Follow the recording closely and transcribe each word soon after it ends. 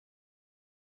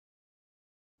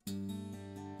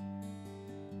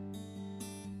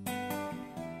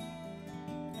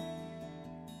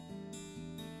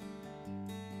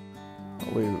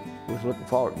we was looking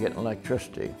forward to getting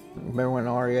electricity. Remember when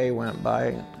REA went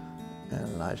by,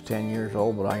 and I was 10 years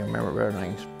old, but I remember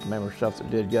everything. Remember stuff that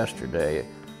did yesterday.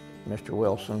 Mr.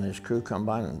 Wilson and his crew come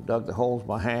by and dug the holes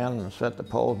by hand and set the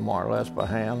poles more or less by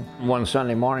hand. One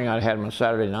Sunday morning I had my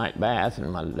Saturday night bath,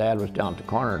 and my dad was down at the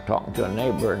corner talking to a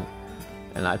neighbor,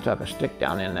 and I took a stick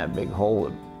down in that big hole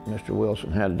that Mr.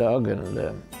 Wilson had dug,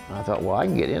 and I thought, well, I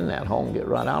can get in that hole and get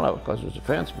right out of it because there's a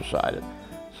fence beside it.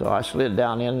 So I slid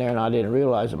down in there, and I didn't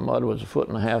realize the mud was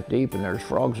 1.5 feet deep and there's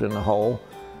frogs in the hole.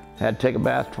 Had to take a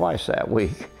bath twice that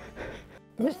week.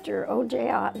 Mr.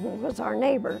 O.J. Otten was our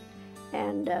neighbor,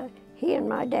 and he and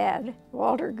my dad,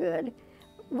 Walter Good,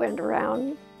 went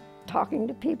around talking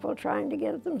to people, trying to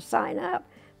get them to sign up.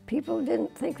 People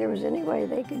didn't think there was any way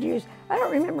they could use, I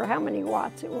don't remember how many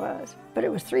watts it was, but it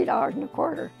was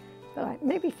 $3.25,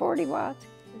 maybe 40 watts.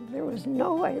 There was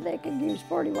no way they could use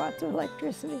 40 watts of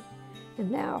electricity.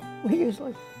 And now we use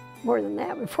more than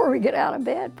that before we get out of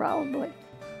bed, probably.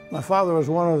 My father was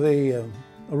one of the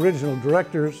original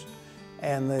directors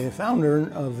and the founder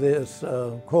of this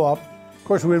co-op. Of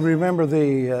course, we remember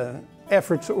the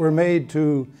efforts that were made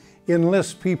to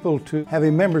enlist people to have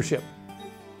a membership.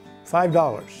 $5.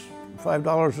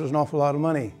 $5 was an awful lot of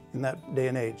money in that day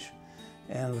and age.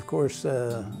 And of course,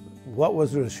 what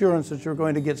was the assurance that you're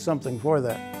going to get something for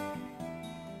that?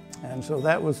 And so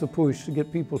that was the push to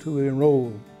get people to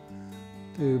enroll,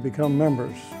 to become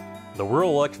members. The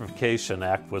Rural Electrification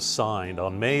Act was signed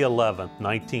on May 11,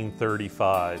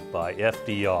 1935 by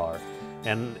FDR.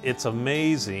 And it's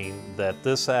amazing that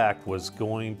this act was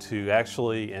going to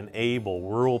actually enable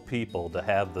rural people to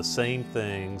have the same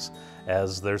things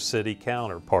as their city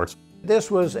counterparts.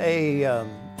 This was a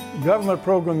government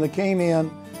program that came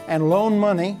in and loaned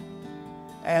money,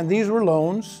 and these were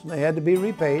loans. They had to be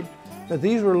repaid, but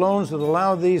these were loans that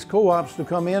allowed these co-ops to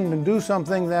come in and do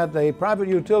something that the private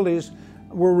utilities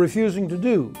were refusing to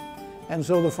do. And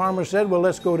so the farmers said, well,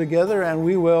 let's go together and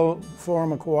we will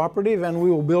form a cooperative and we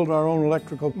will build our own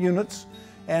electrical units,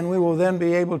 and we will then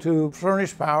be able to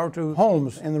furnish power to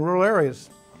homes in the rural areas.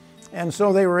 And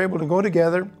so they were able to go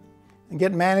together and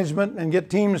get management and get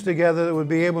teams together that would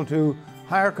be able to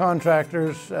hire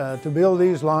contractors to build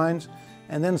these lines,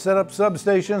 and then set up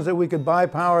substations that we could buy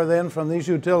power then from these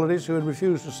utilities who had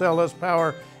refused to sell us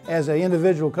power as an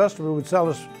individual customer, would sell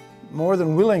us more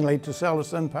than willingly to sell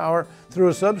us then power through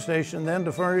a substation, then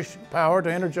to furnish power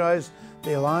to energize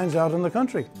the lines out in the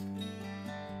country.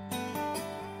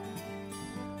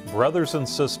 Brothers and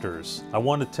sisters, I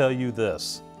want to tell you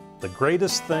this. The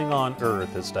greatest thing on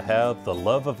earth is to have the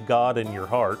love of God in your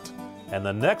heart, and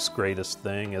the next greatest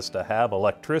thing is to have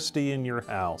electricity in your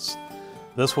house.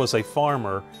 This was a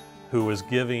farmer who was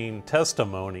giving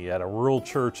testimony at a rural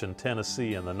church in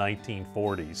Tennessee in the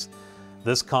 1940s.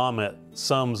 This comment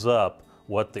sums up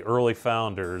what the early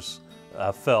founders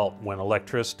felt when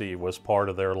electricity was part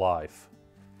of their life.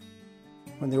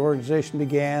 When the organization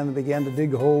began, they began to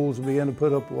dig holes, began to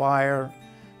put up wire,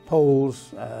 poles,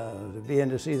 to begin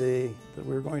to see that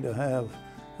we're going to have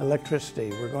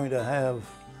electricity. We're going to have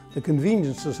the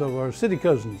conveniences of our city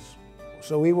cousins.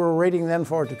 So we were waiting then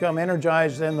for it to come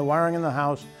energize then the wiring in the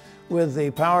house with the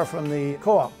power from the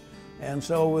co-op. And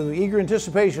so with eager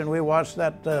anticipation, we watched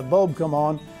that bulb come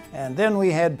on, and then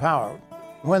we had power.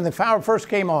 When the power first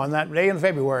came on that day in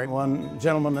February, one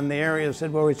gentleman in the area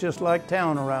said, well, it's just like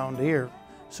town around here.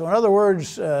 So in other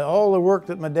words, all the work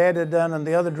that my dad had done and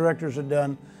the other directors had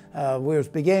done was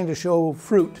beginning to show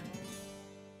fruit.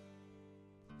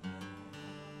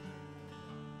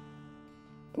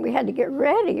 We had to get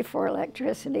ready for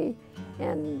electricity,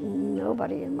 and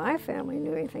nobody in my family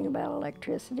knew anything about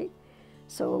electricity.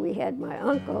 So we had my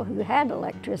uncle who had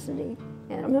electricity,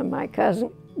 and my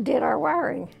cousin did our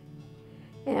wiring.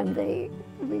 And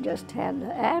we just had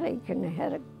the attic, and they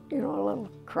had a little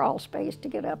crawl space to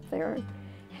get up there.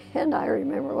 And I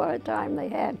remember what a time they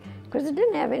had, because it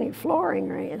didn't have any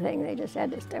flooring or anything. They just had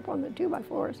to step on the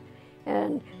 2x4s.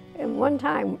 And one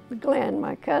time, Glenn,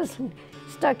 my cousin,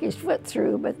 stuck his foot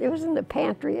through, but it was in the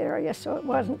pantry area, so it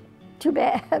wasn't too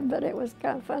bad, but it was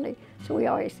kind of funny. So we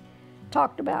always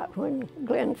talked about when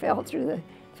Glenn fell through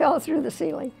the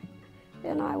ceiling.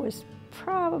 And I was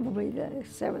probably the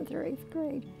 7th or 8th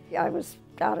grade. I was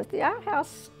out at the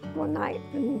outhouse one night,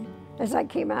 and as I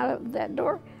came out of that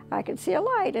door, I could see a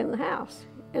light in the house.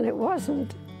 And it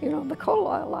wasn't, the coal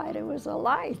oil light, it was a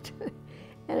light.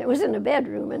 And it was in the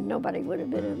bedroom, and nobody would have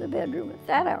been in the bedroom at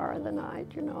that hour of the night,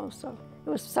 so it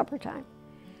was supper time.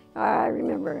 I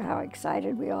remember how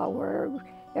excited we all were.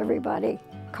 Everybody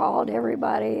called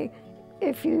everybody.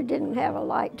 If you didn't have a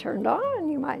light turned on,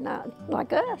 you might not,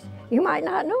 like us, you might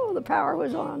not know the power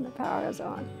was on. The power was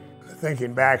on.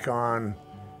 Thinking back on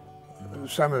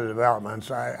some of the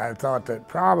developments, I thought that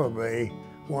probably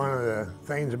one of the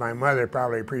things my mother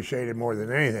probably appreciated more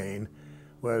than anything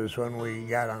was when we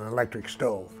got an electric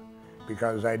stove.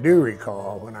 Because I do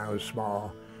recall when I was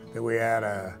small that we had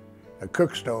a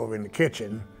cook stove in the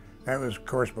kitchen. That was, of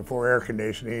course, before air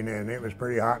conditioning, and it was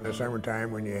pretty hot in the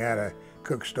summertime when you had a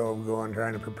cook stove going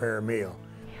trying to prepare a meal.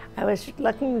 I was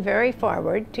looking very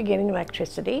forward to getting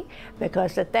electricity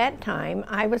because at that time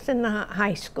I was in the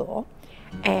high school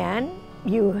and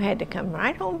you had to come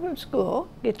right home from school,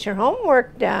 get your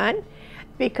homework done,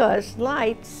 because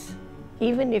lights,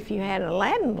 even if you had a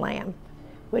Aladdin lamp,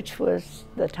 which was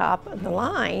the top of the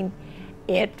line,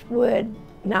 it would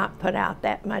not put out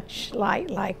that much light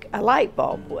like a light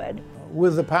bulb would.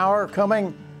 With the power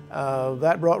coming,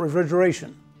 that brought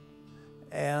refrigeration.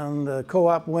 And the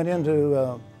co-op went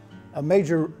into a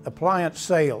major appliance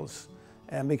sales.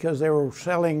 And because they were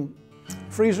selling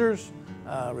freezers,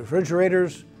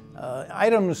 refrigerators,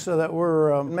 items that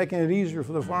were making it easier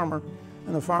for the farmer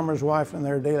and the farmer's wife in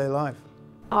their daily life.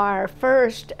 Our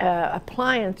first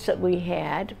appliance that we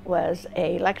had was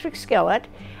an electric skillet,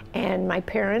 and my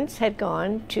parents had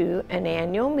gone to an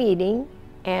annual meeting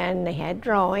and they had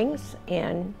drawings,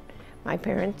 and my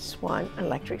parents want an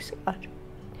electric skillet.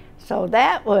 So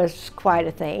that was quite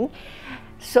a thing.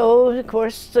 So of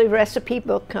course the recipe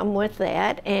book come with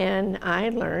that, and I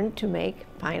learned to make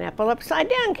pineapple upside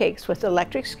down cakes with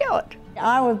electric skillet.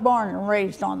 I was born and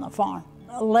raised on the farm.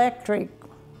 Electric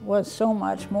was so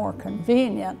much more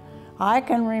convenient. I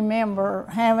can remember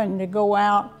having to go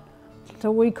out to,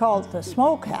 we called it the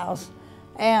smokehouse,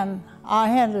 and I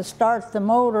had to start the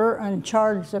motor and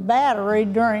charge the battery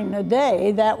during the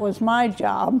day. That was my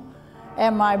job.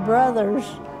 And my brothers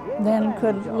then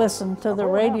could listen to the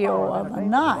radio of the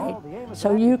night.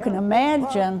 So you can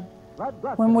imagine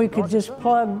when we could just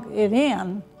plug it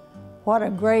in, what a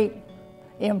great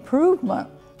improvement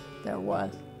there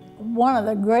was. One of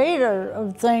the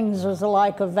greater things was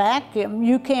like a vacuum.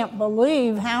 You can't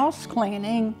believe house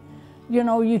cleaning. You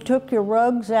know, you took your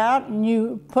rugs out and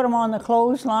you put them on the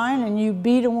clothesline and you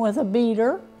beat them with a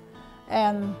beater.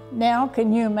 And now,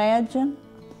 can you imagine?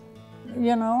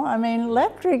 You know, I mean,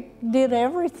 electric did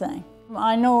everything.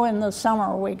 I know in the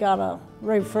summer we got a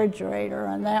refrigerator,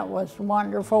 and that was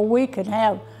wonderful. We could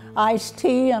have iced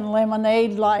tea and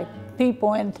lemonade like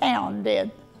people in town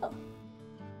did.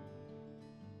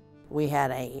 We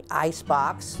had an ice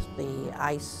box. The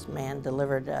ice man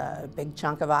delivered a big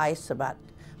chunk of ice about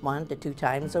 1 to 2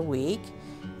 times a week.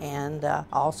 And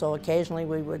also occasionally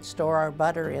we would store our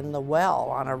butter in the well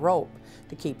on a rope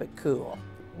to keep it cool.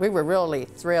 We were really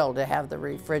thrilled to have the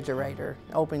refrigerator,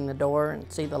 open the door and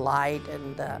see the light,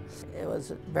 and it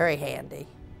was very handy.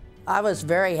 I was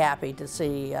very happy to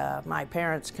see my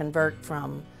parents convert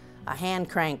from a hand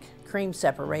crank cream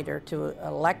separator to an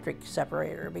electric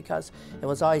separator, because it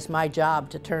was always my job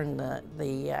to turn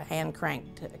the hand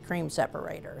cranked cream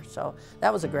separator. So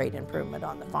that was a great improvement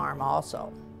on the farm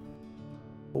also.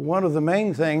 One of the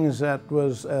main things that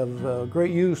was of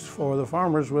great use for the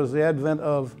farmers was the advent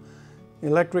of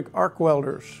electric arc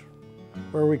welders,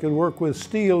 where we could work with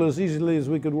steel as easily as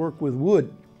we could work with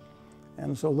wood.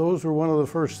 And so those were one of the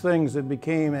first things that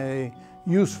became a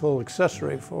useful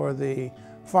accessory for the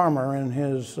farmer in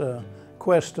his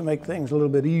quest to make things a little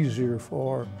bit easier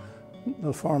for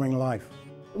the farming life.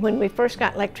 When we first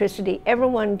got electricity,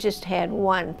 everyone just had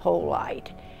one pole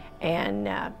light, and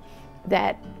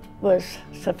that was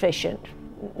sufficient.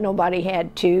 Nobody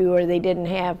had 2, or they didn't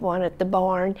have one at the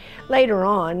barn. Later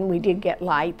on, we did get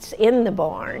lights in the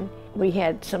barn. We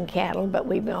had some cattle, but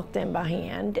we milked them by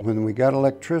hand. When we got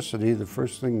electricity, the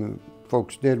first thing the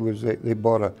folks did was they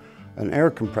bought an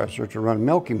air compressor to run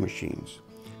milking machines.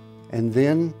 And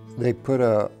then they put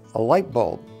a light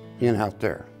bulb in out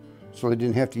there, so they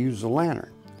didn't have to use the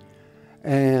lantern.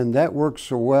 And that worked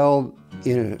so well,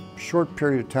 in a short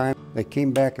period of time, they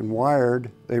came back and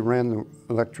wired, they ran the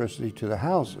electricity to the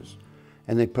houses,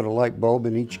 and they put a light bulb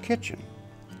in each kitchen.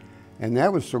 And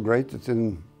that was so great that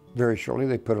then very shortly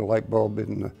they put a light bulb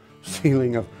in the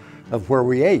ceiling of where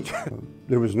we ate.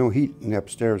 There was no heat in the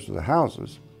upstairs of the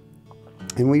houses.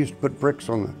 And we used to put bricks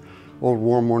on the old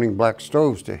warm morning black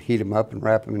stoves to heat them up and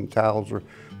wrap them in towels or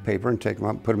paper and take them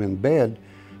up and put them in bed.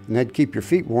 And that'd keep your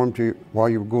feet warm while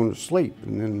you were going to sleep.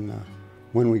 And then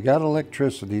when we got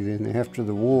electricity, then after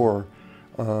the war,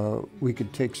 we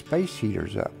could take space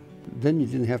heaters up. Then you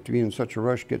didn't have to be in such a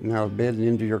rush getting out of bed and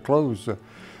into your clothes.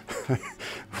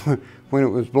 When it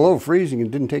was below freezing, it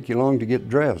didn't take you long to get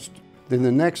dressed. Then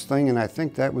the next thing, and I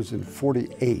think that was in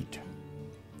 '48,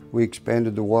 we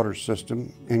expanded the water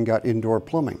system and got indoor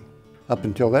plumbing. Up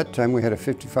until that time, we had a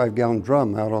 55-gallon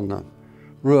drum out on the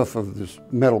roof of this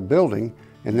metal building,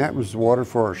 and that was the water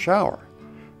for our shower.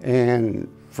 And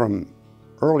from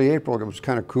early April, it was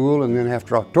kind of cool, and then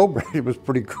after October, it was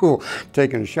pretty cool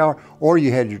taking a shower. Or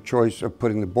you had your choice of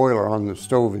putting the boiler on the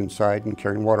stove inside and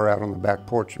carrying water out on the back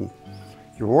porch and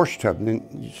your wash tub. And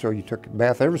then, so you took a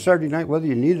bath every Saturday night, whether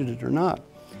you needed it or not.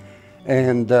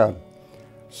 And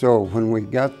so when we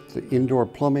got the indoor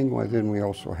plumbing, well, then we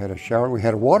also had a shower. We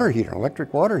had a water heater,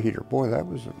 electric water heater. Boy, that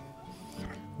was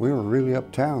we were really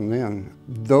uptown then.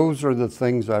 Those are the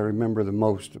things I remember the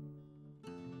most.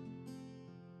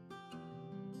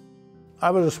 I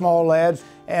was a small lad,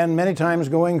 and many times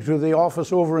going to the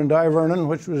office over in Vernon,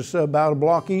 which was about a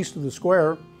block east of the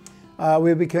square,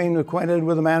 we became acquainted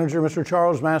with the manager, Mr.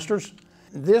 Charles Masters.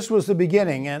 This was the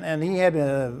beginning, and he had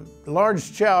a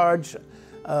large charge,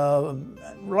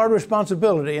 large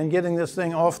responsibility in getting this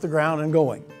thing off the ground and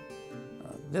going.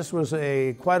 This was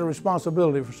quite a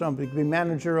responsibility for somebody to be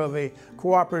manager of a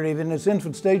cooperative in its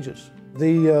infant stages.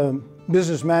 The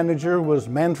business manager was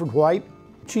Manfred White.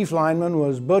 Chief lineman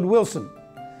was Bud Wilson,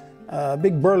 a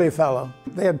big burly fellow.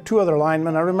 They had two other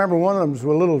linemen. I remember one of them was a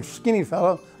little skinny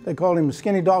fellow. They called him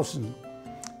Skinny Dawson.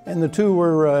 And the two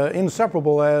were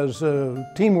inseparable as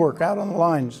teamwork out on the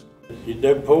lines. You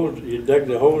dug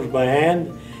the holes by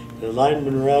hand. The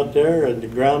linemen were out there and the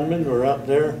groundmen were out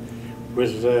there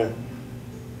with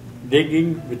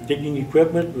digging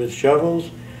equipment, with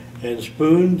shovels and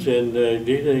spoons, and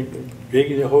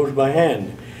digging the holes by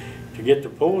hand. To get the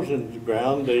poles in the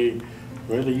ground, they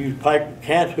used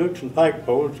cant hooks and pike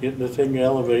poles to get the thing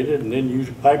elevated, and then use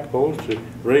pike poles to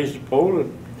raise the pole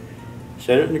and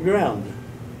set it in the ground.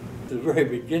 At the very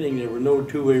beginning, there were no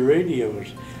two-way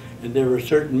radios, and there were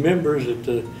certain members that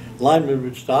the linemen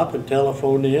would stop and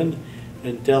telephone in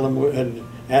and tell them and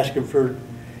ask them for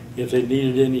if they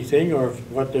needed anything or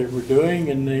what they were doing,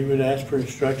 and they would ask for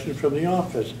instructions from the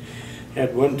office.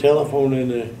 Had one telephone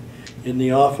in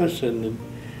the office, and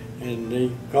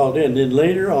they called in. Then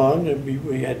later on,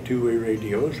 we had two-way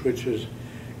radios, which was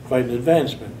quite an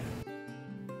advancement.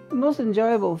 The most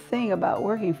enjoyable thing about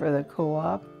working for the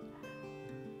co-op,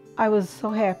 I was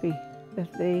so happy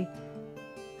that they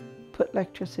put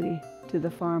electricity to the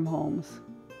farm homes,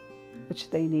 which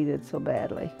they needed so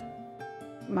badly.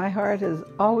 My heart has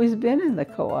always been in the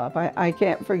co-op. I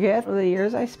can't forget the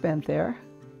years I spent there.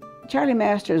 Charlie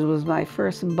Masters was my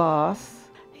first boss.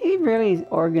 He really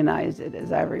organized it,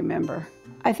 as I remember.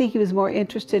 I think he was more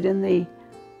interested in the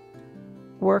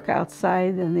work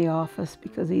outside than the office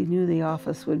because he knew the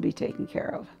office would be taken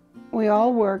care of. We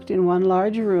all worked in one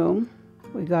large room.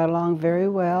 We got along very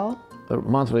well. The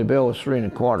monthly bill was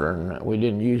 $3 1/4, and we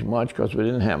didn't use much because we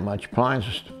didn't have much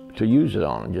appliances to use it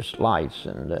on, just lights,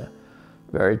 and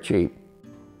very cheap.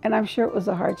 And I'm sure it was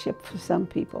a hardship for some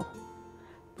people.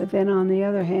 But then on the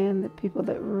other hand, the people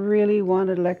that really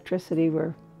wanted electricity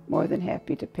were more than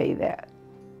happy to pay that.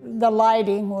 The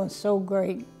lighting was so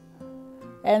great.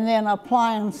 And then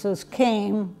appliances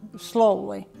came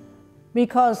slowly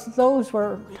because those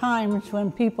were times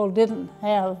when people didn't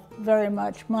have very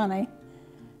much money.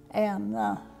 And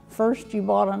first you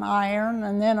bought an iron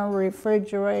and then a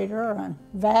refrigerator and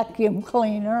vacuum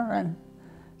cleaner and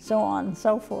so on and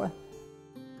so forth.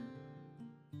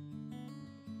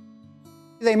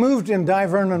 They moved in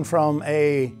Vernon from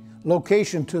a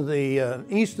location to the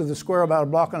east of the square, about a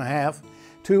block and a half,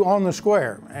 to on the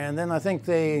square. And then I think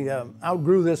they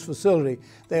outgrew this facility.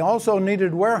 They also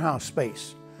needed warehouse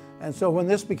space. And so when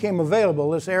this became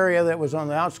available, this area that was on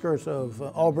the outskirts of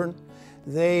Auburn,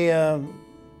 they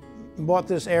bought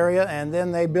this area, and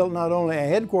then they built not only a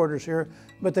headquarters here,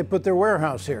 but they put their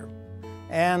warehouse here.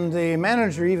 And the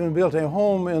manager even built a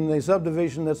home in the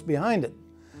subdivision that's behind it.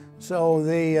 So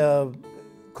the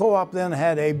co-op then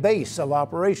had a base of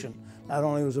operation. Not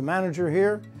only was the manager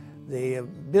here, the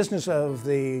business of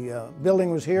the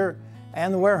building was here,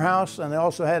 and the warehouse, and they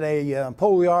also had a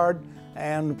pole yard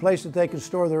and a place that they could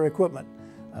store their equipment.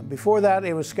 Before that,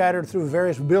 it was scattered through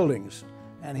various buildings,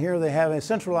 and here they have a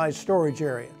centralized storage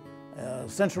area, a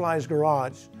centralized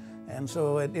garage. And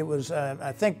so it was,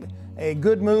 I think, a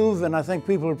good move, and I think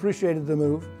people appreciated the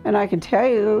move. And I can tell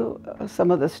you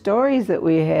some of the stories that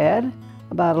we had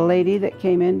about a lady that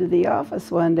came into the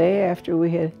office one day after we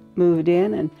had moved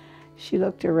in, and she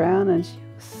looked around and she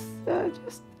was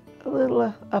just a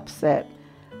little upset.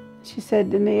 She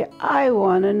said to me, "I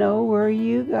want to know where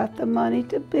you got the money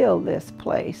to build this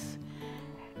place."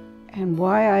 And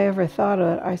why I ever thought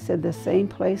of it, I said, "The same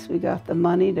place we got the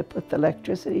money to put the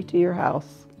electricity to your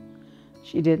house."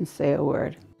 She didn't say a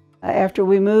word. After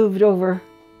we moved over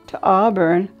to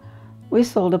Auburn, we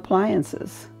sold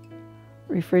appliances.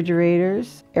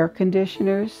 refrigerators, air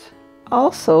conditioners.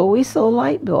 Also, we sold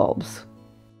light bulbs.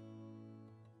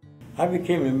 I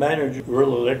became a manager of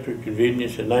Rural Electric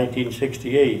Convenience in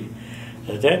 1968.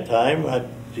 At that time,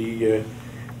 the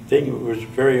thing that was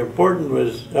very important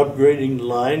was upgrading the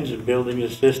lines and building the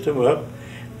system up,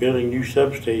 building new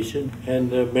substations,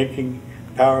 and making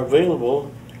power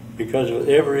available because of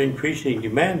ever-increasing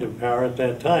demand of power at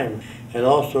that time. And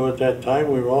also at that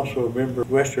time, we were also a member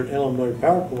of Western Illinois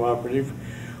Power Cooperative,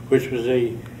 which was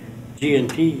a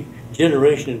G&T,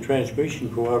 Generation and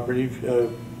Transmission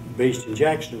Cooperative, based in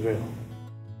Jacksonville.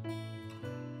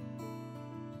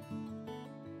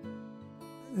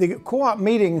 The co-op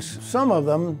meetings, some of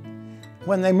them,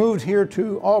 when they moved here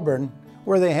to Auburn,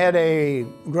 where they had a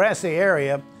grassy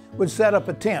area, would set up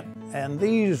a tent. And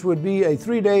these would be a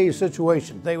 3-day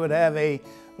situation. They would have a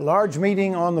large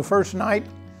meeting on the first night,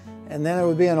 and then it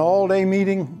would be an all-day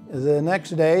meeting the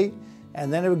next day,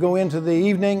 and then it would go into the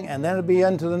evening, and then it would be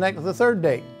into the third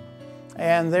day.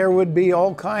 And there would be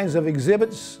all kinds of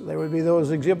exhibits. There would be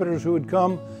those exhibitors who would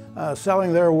come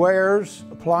selling their wares,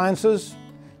 appliances.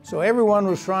 So everyone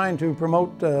was trying to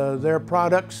promote their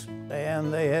products,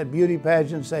 and they had beauty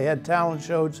pageants, they had talent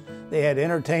shows, they had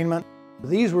entertainment.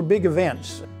 These were big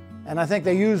events. And I think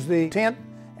they used the tent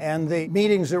and the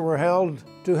meetings that were held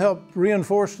to help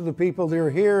reinforce to the people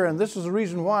they're here, and this is the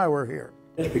reason why we're here.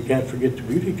 Yes, we can't forget the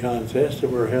beauty contests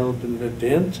that were held in the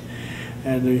tents,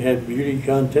 and we had beauty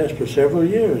contests for several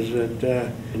years, and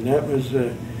that was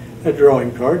a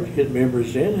drawing card to get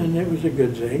members in, and it was a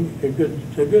good thing, a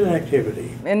good activity.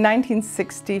 In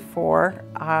 1964,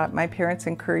 my parents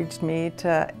encouraged me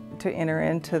to enter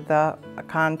into the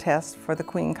contest for the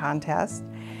Queen contest.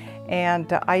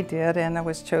 And I did, and I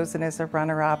was chosen as a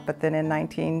runner-up. But then in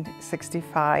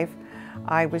 1965,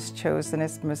 I was chosen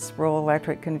as Miss Rural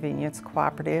Electric Convenience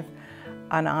Cooperative,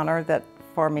 an honor that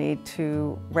for me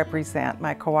to represent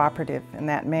my cooperative in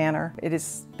that manner. It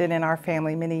has been in our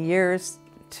family many years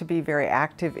to be very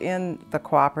active in the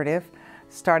cooperative,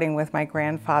 starting with my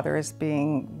grandfather as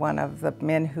being one of the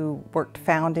men who worked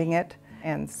founding it.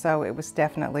 And so it was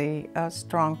definitely a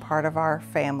strong part of our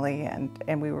family,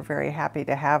 and we were very happy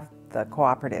to have the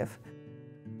cooperative.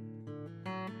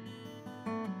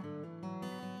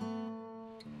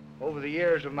 Over the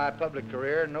years of my public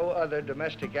career, no other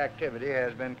domestic activity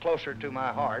has been closer to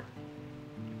my heart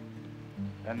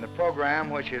than the program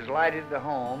which has lighted the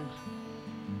homes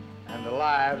and the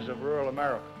lives of rural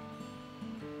America.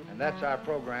 And that's our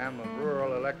program of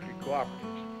Rural Electric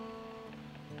Cooperatives.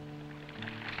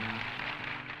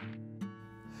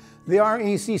 The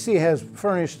RECC has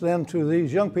furnished then to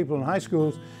these young people in high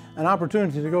schools an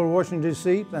opportunity to go to Washington,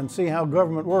 D.C. and see how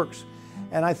government works.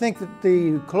 And I think that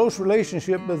the close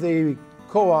relationship with the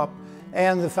co-op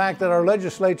and the fact that our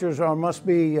legislatures must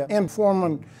be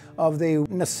informed of the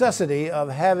necessity of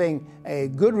having a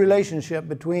good relationship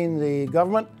between the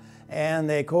government and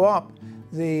the co-op,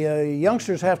 the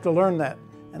youngsters have to learn that.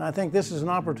 And I think this is an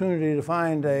opportunity to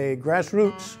find a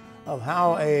grassroots of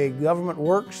how a government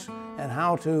works and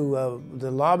how the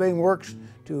lobbying works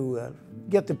to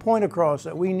get the point across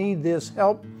that we need this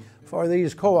help for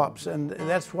these co-ops, and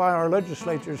that's why our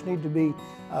legislatures need to be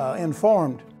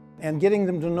informed and getting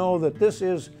them to know that this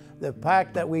is the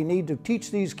pact that we need to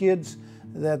teach these kids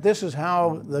that this is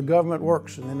how the government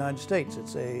works in the United States.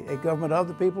 It's a government of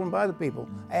the people and by the people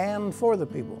and for the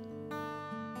people.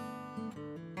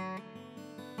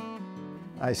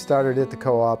 I started at the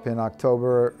co-op in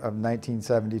October of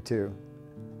 1972.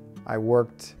 I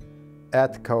worked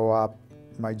at the co-op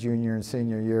my junior and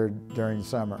senior year during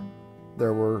summer.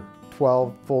 There were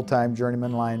 12 full-time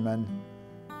journeyman linemen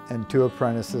and 2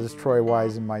 apprentices, Troy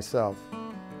Wise and myself.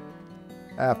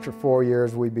 After 4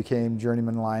 years, we became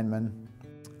journeyman linemen.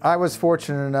 I was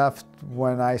fortunate enough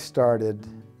when I started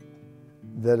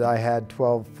that I had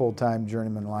 12 full-time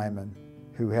journeyman linemen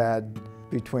who had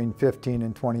between 15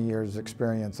 and 20 years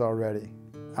experience already.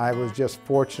 I was just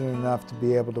fortunate enough to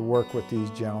be able to work with these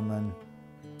gentlemen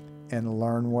and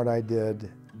learn what I did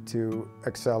to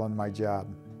excel in my job.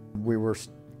 We were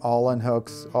all on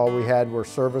hooks. All we had were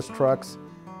service trucks,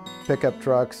 pickup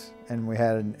trucks, and we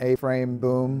had an A-frame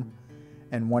boom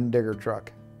and 1 digger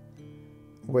truck.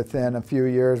 Within a few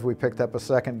years, we picked up a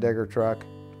 2nd digger truck.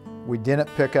 We didn't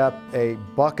pick up a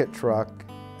bucket truck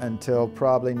until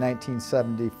probably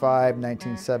 1975,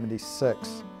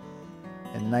 1976.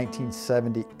 In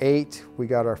 1978, we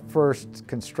got our first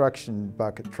construction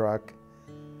bucket truck,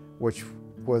 which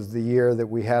was the year that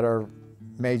we had our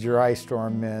major ice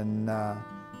storm in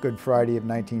Good Friday of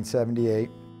 1978.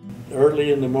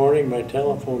 Early in the morning, my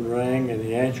telephone rang and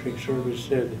the answering service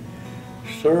said,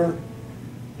 "Sir,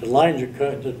 the lines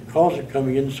are the calls are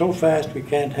coming in so fast we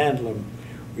can't handle them.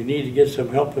 We need to get some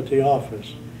help at the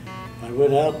office. I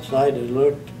went outside and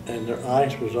looked, and their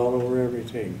ice was all over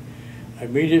everything. I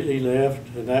immediately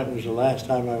left, and that was the last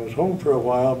time I was home for a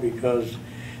while because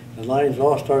the lines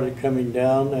all started coming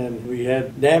down, and we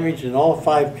had damage in all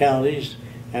 5 counties,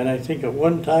 and I think at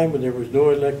one time there was no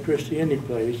electricity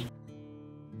anyplace.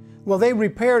 Well, they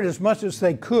repaired as much as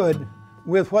they could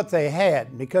with what they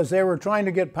had because they were trying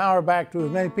to get power back to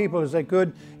as many people as they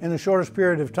could in the shortest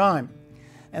period of time.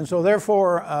 And so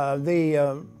therefore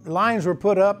the lines were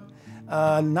put up.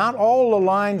 Not all the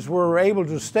lines were able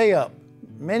to stay up.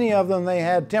 Many of them, they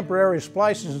had temporary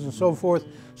splices and so forth,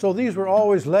 so these were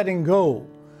always letting go.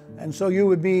 And so you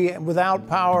would be without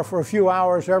power for a few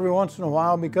hours every once in a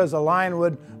while because the line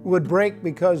would break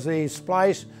because the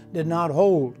splice did not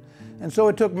hold. And so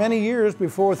it took many years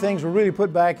before things were really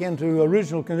put back into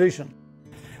original condition.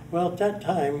 Well, at that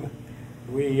time,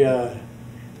 we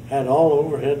had all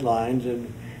overhead lines,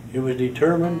 and it was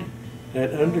determined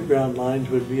that underground lines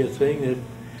would be a thing that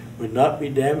would not be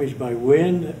damaged by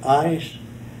wind, ice,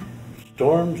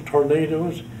 storms,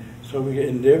 tornadoes. So we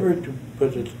endeavored to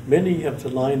put as many of the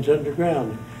lines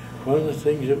underground. One of the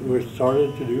things that we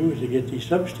started to do was to get these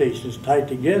substations tied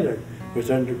together with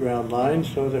underground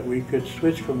lines so that we could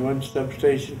switch from one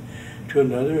substation to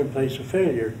another in place of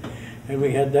failure. And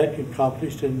we had that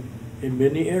accomplished in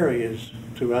many areas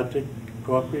throughout the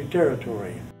cooperative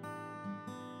territory.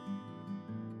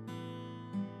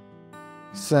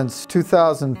 Since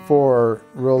 2004,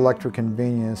 Rural Electric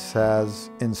Convenience has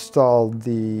installed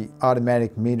the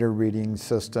automatic meter reading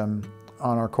system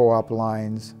on our co-op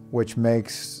lines, which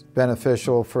makes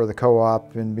beneficial for the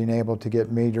co-op in being able to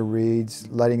get meter reads,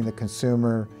 letting the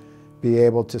consumer be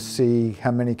able to see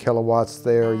how many kilowatts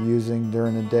they are using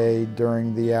during the day,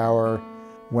 during the hour.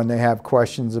 When they have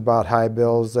questions about high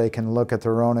bills, they can look at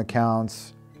their own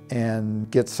accounts and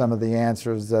get some of the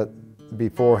answers that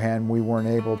beforehand we weren't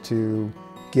able to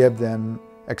give them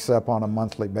except on a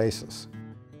monthly basis.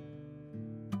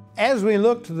 As we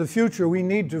look to the future, we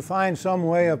need to find some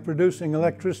way of producing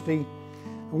electricity.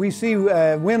 We see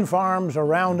wind farms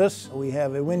around us. We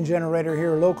have a wind generator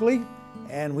here locally,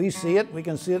 and we see it. We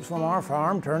can see it from our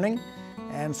farm turning.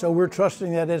 And so we're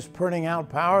trusting that it's putting out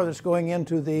power that's going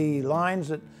into the lines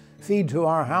that feed to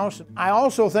our house. I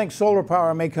also think solar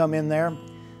power may come in there.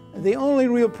 The only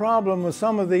real problem with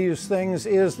some of these things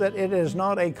is that it is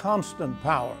not a constant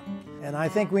power. And I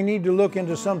think we need to look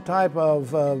into some type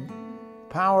of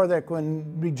power that can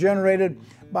be generated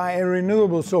by a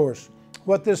renewable source.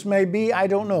 What this may be, I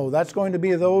don't know. That's going to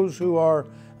be those who are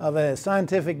of a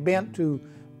scientific bent to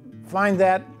find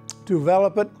that, to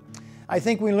develop it. I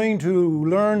think we need to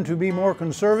learn to be more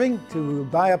conserving, to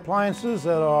buy appliances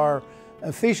that are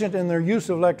efficient in their use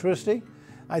of electricity.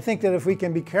 I think that if we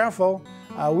can be careful,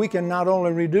 we can not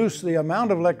only reduce the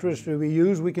amount of electricity we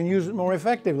use, we can use it more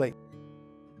effectively.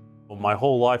 My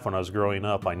whole life when I was growing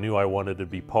up, I knew I wanted to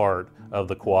be part of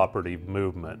the cooperative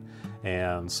movement.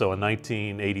 And so in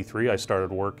 1983, I started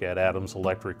work at Adams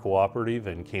Electric Cooperative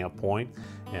in Camp Point.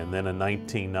 And then in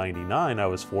 1999, I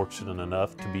was fortunate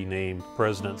enough to be named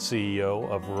President CEO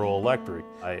of Rural Electric.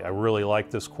 I really like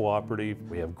this cooperative.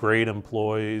 We have great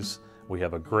employees, we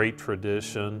have a great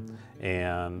tradition,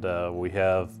 and we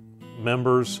have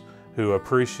members who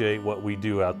appreciate what we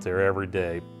do out there every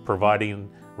day,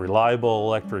 providing reliable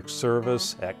electric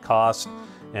service at cost.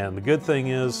 And the good thing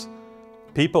is,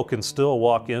 people can still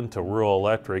walk into Rural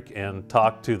Electric and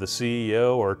talk to the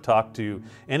CEO or talk to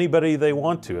anybody they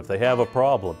want to if they have a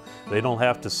problem. They don't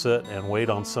have to sit and wait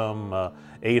on some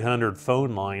 800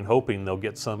 phone line hoping they'll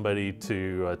get somebody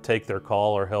to take their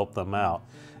call or help them out.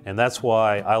 And that's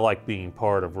why I like being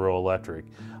part of Rural Electric.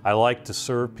 I like to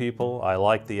serve people. I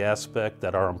like the aspect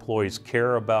that our employees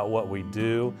care about what we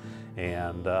do.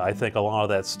 And I think a lot of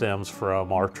that stems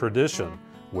from our tradition,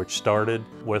 which started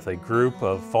with a group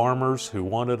of farmers who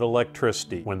wanted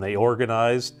electricity when they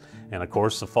organized. And of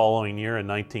course, the following year in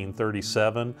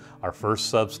 1937, our first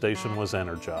substation was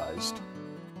energized.